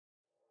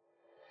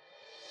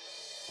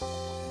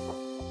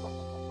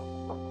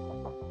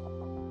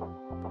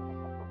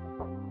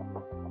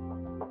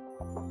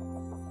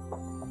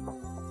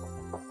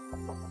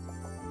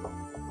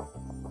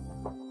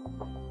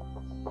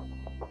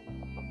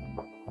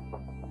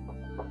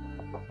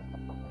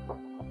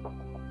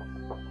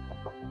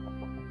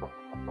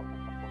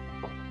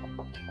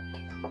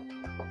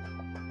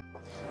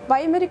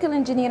Biomedical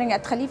engineering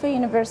at Khalifa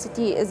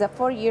University is a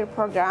 4-year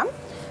program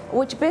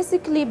which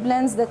basically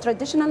blends the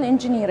traditional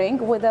engineering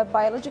with the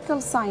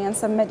biological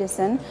science and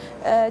medicine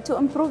to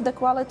improve the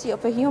quality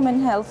of a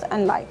human health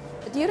and life.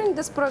 During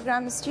this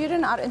program,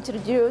 students are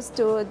introduced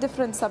to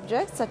different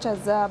subjects such as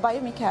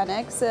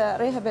biomechanics,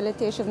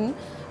 rehabilitation,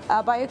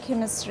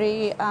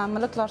 biochemistry,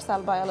 molecular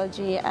cell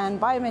biology, and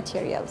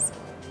biomaterials.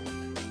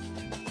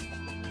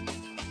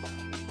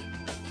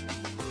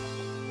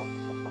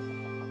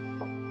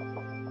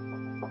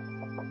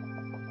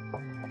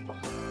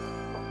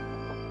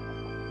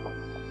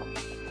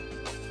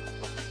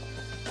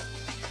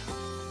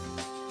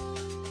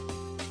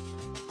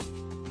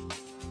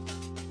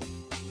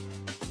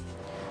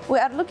 We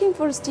are looking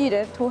for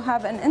students who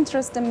have an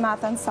interest in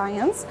math and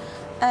science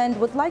and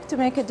would like to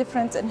make a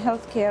difference in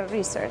healthcare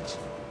research.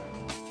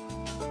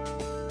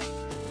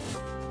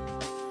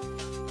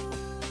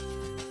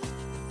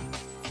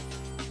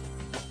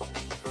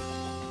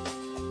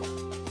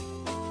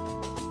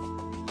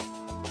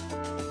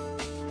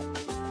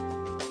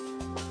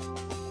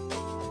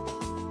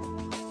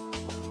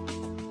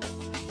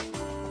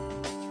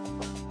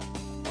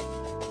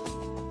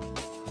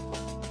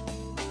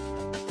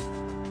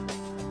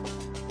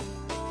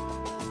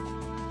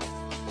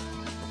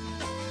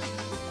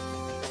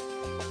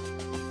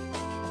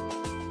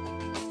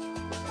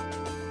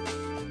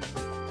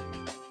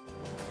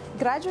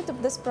 Graduates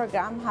of this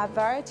program have a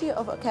variety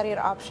of career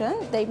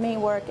options. They may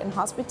work in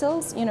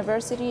hospitals,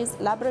 universities,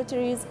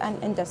 laboratories,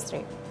 and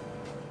industry.